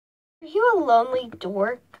Are you a lonely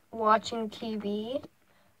dork watching TV?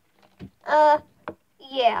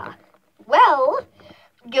 Yeah. Well,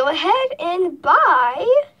 go ahead and buy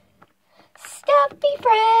Stuffy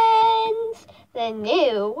Friends, the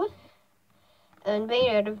new and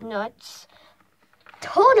made out of nuts,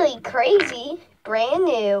 totally crazy, brand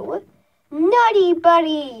new Nutty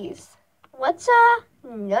Buddies. What's a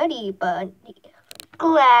Nutty Buddy?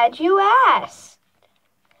 Glad you asked.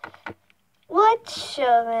 Let's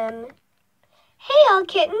show them. Hey, all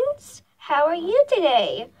kittens. How are you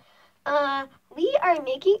today? We are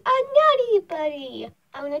making a Nutty Buddy.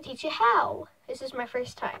 I'm going to teach you how. This is my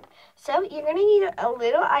first time. So you're going to need a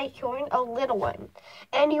little acorn, a little one.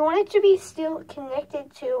 And you want it to be still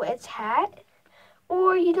connected to its hat.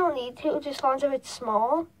 Or you don't need to, just as long as it's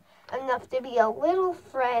small enough to be a little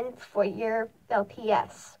friend for your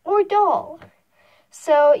LPS or doll.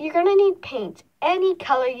 So you're going to need paint, any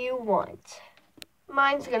color you want.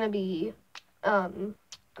 Mine's going to be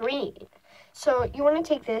green. So you want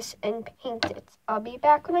to take this and paint it. I'll be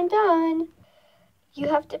back when I'm done. You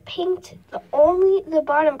have to paint only the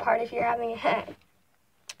bottom part if you're having a hat.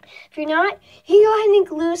 If you're not, you go ahead and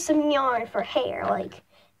glue some yarn for hair, like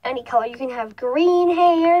any color. You can have green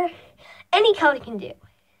hair, any color you can do.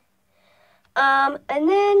 And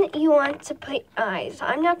then you want to put eyes.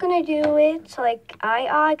 I'm not going to do it like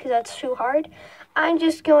eye, because that's too hard. I'm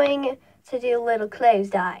just going to do little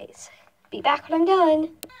closed eyes. Be back when I'm done.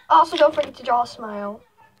 Also, don't forget to draw a smile.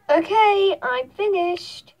 Okay, I'm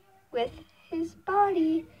finished with his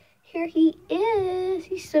body. Here he is.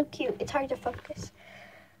 He's so cute. It's hard to focus.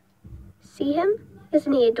 See him?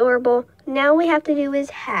 Isn't he adorable? Now we have to do his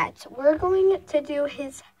hat. We're going to do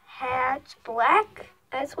his hat black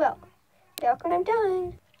as well. Back when I'm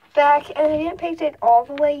done. Back, and I didn't paint it all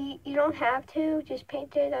the way. You don't have to. Just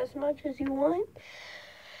paint it as much as you want.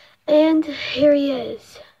 And here he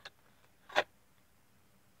is.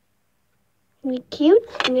 Isn't he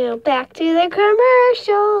cute? Now back to the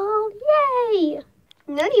commercial. Yay!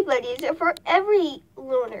 Nutty Buddies are for every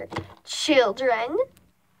loner. Children.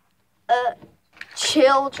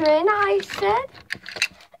 Children, I said.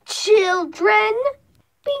 Children.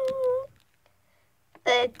 Bing.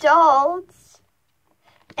 Adults.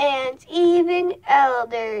 And even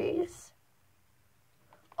elders.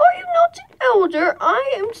 I am not an elder.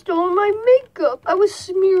 I am still in my makeup. I was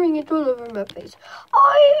smearing it all over my face.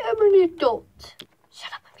 I am an adult.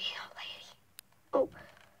 Shut up and be a lady. Oh.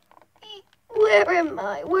 Where am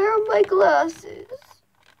I? Where are my glasses?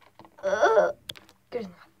 Good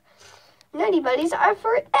enough. Nutty Buddies are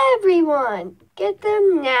for everyone. Get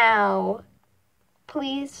them now.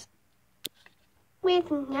 Please. With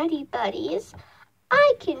Nutty Buddies,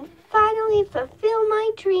 I can finally fulfill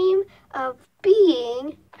my dream of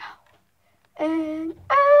being an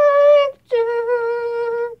actor.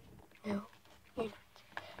 No, you're not.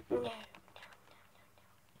 No.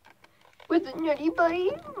 With a Nutty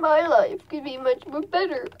Buddy, my life could be much more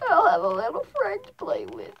better. I'll have a little friend to play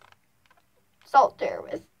with. Salt there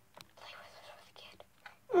with.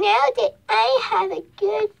 Now that I have a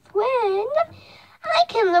good friend, I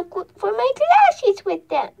can look for my glasses with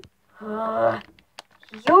them.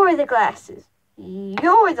 You're the glasses.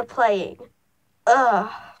 You're the playing.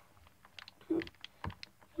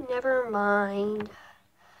 Never mind.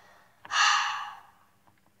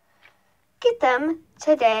 Get them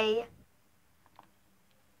today.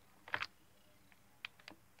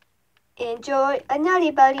 Enjoy a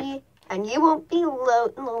Nutty Buddy, and you won't be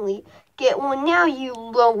lonely. Get one now, you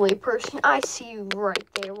lonely person. I see you right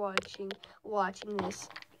there watching this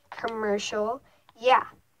commercial. Yeah.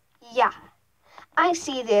 I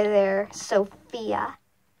see you there, Sophia.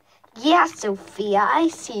 Yeah, Sophia, I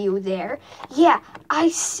see you there. Yeah, I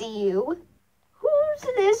see you. Who's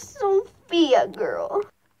this Sophia girl?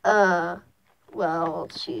 Well,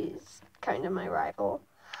 she's kind of my rival.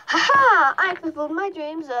 Haha! I fulfilled my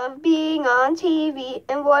dreams of being on TV.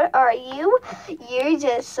 And what are you? You're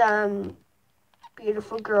just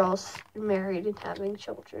beautiful girls married and having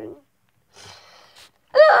children.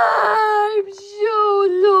 I'm so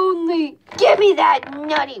lonely. Give me that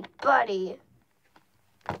Nutty Buddy.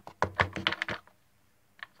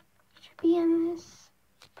 Should be in this?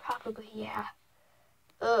 Probably, yeah.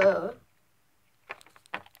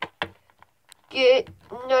 Get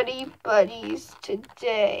Nutty Buddies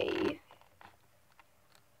today.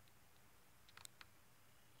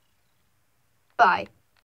 Bye.